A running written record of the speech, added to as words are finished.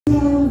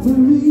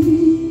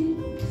Calvary,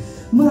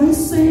 my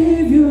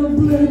Savior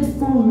bled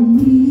for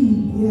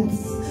me.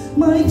 Yes,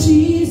 my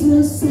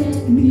Jesus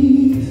set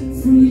me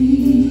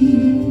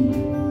free.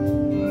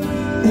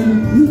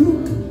 And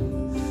look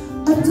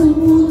at the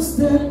wounds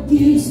that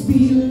gives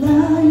me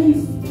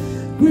life,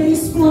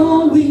 grace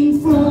flowing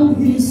from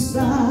His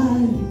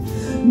side.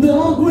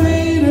 No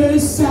greater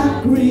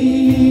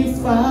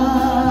sacrifice.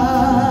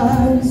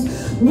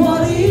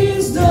 What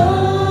is done,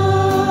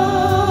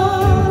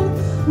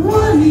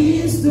 what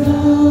is done.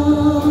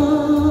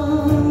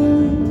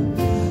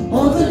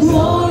 All the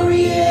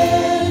glory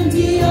and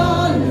the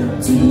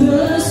honor to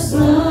the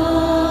Son.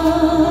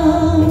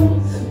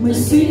 My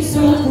sins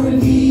are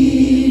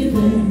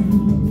forgiven,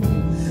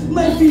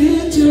 my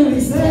future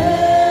is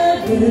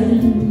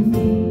heaven.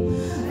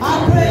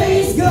 I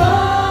praise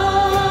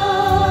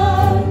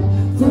God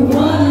for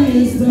what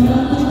is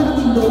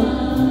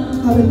done.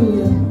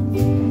 Hallelujah.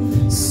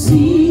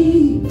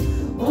 See,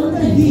 on the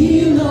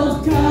hill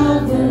of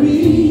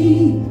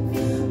Calvary,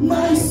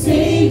 my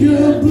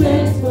Savior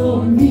bled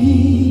for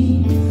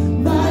me.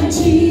 My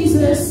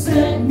Jesus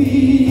set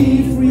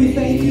me free.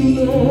 Thank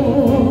you,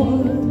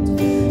 Lord.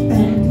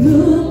 And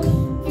look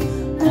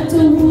at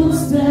the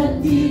wounds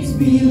that gives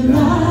me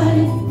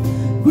life,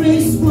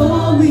 grace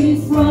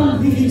flowing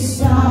from His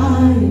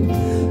side.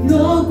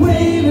 No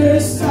greater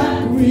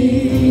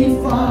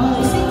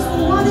sacrifice. Sing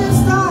for what is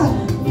done.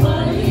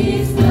 What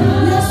is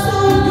done? Yes, oh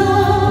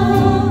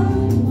God.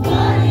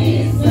 What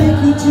is Thank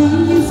you, done?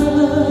 Jesus.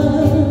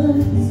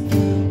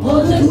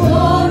 All the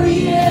glory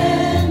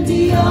and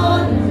the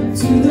honor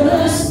to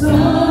the Son.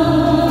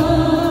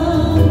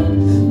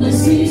 My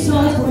sins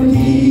are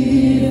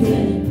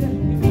forgiven,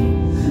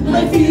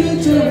 my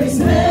future is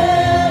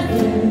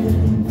heaven.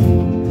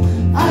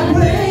 I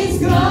praise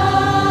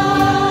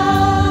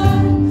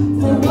God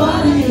for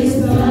what He has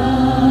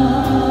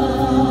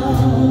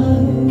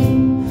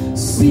done.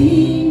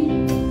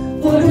 Sing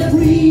for the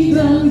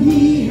freedom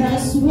He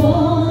has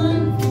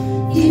won.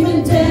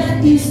 Even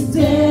death is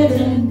dead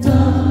and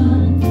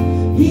done.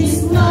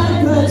 His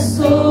life has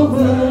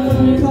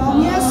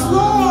overcome. Yes,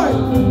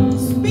 Lord.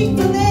 Speak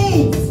the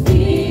name.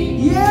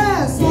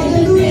 Yes,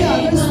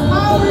 hallelujah. There's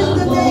power in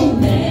the name.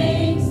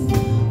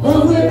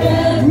 Over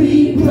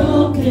every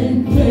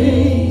broken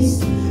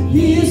place,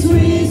 He is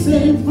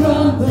risen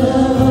from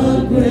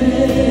the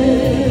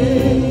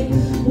grave.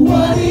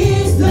 What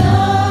is done?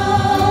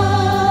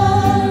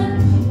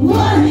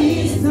 What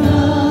is done?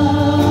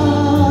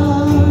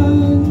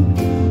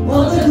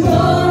 All the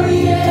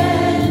glory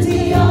and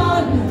the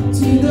honor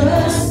to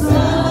the Son.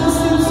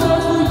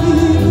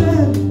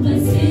 My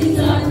sins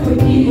are Thank you,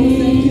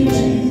 forgiven.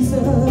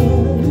 Jesus.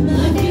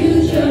 My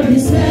future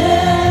is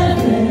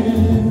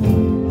Heaven.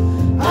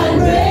 I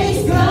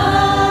praise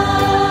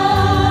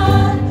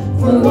God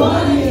for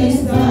what He has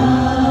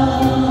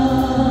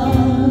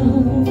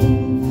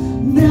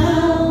done.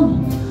 Now,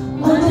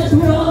 on the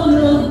throne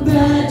of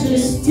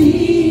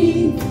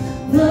majesty,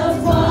 the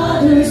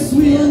Father's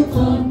will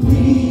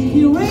complete.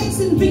 He reigns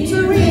in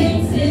victory.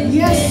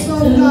 Yes, oh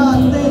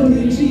God, thank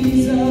you,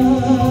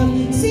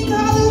 Jesus. Sing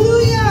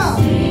hallelujah.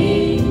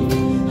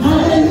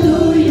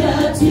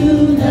 Hallelujah to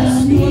the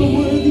You are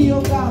worthy,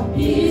 oh God.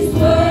 He is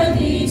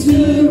worthy To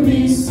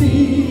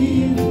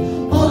receive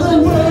all the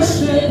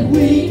worship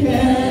we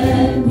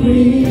can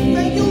bring.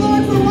 Thank you,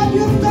 Lord, for what you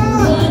have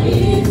done. What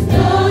is Oh,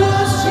 done?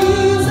 yes,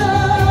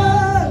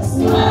 Jesus.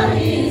 What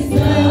is Thank you,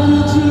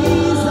 done?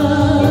 Jesus.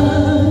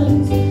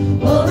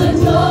 All the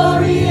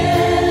glory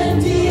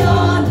and the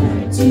honor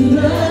to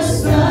the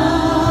Son.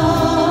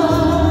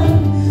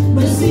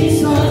 My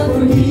sins are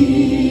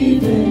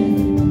forgiven,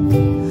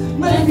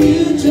 my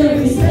future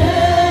is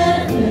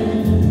heaven.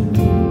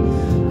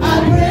 I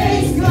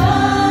praise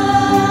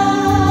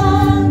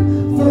God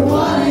for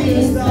what He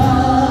has done.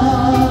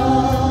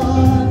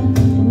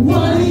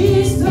 What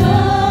He's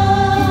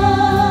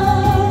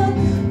done,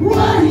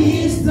 what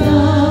He's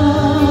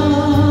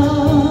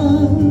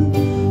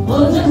done.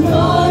 All the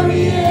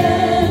glory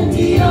and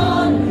the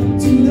honor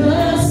to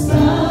the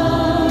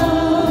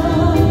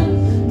Son.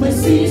 My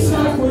sins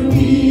are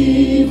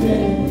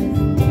forgiven,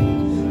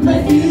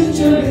 my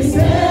future is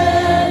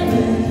heaven.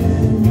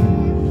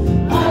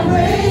 I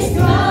praise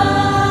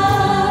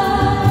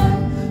God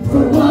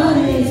for what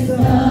He's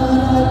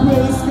done.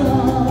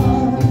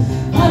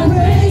 I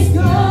praise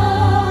God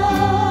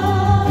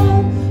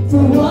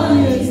for what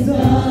He's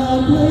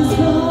done. Praise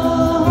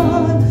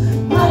God.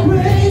 I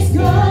praise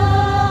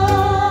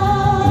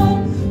God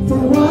for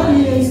what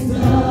He has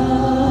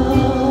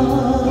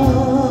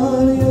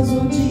done. Yes,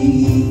 oh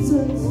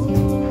Jesus.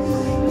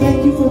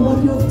 Thank you for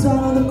what you have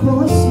done on the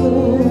cross,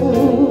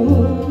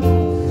 Lord.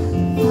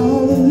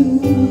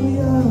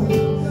 Hallelujah.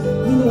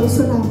 Ginoo,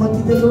 salamat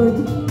kita, Lord.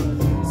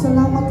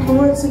 Salamat,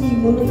 Lord, sa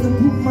imo, Lord, ang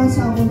hukma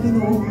sa among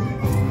Ginoo.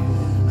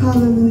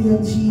 Hallelujah,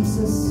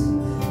 Jesus.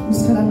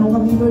 Mas kanano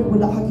kami, Lord,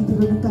 wala ka kita,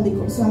 Lord,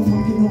 nagtalikod sa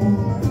among Ginoo.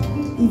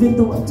 Even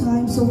though at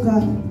times, oh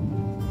God,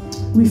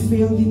 we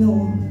fail,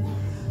 Ginoo.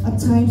 At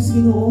times,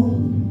 Ginoo,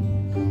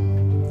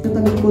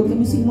 katalikod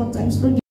kami sa imo. At times, Lord,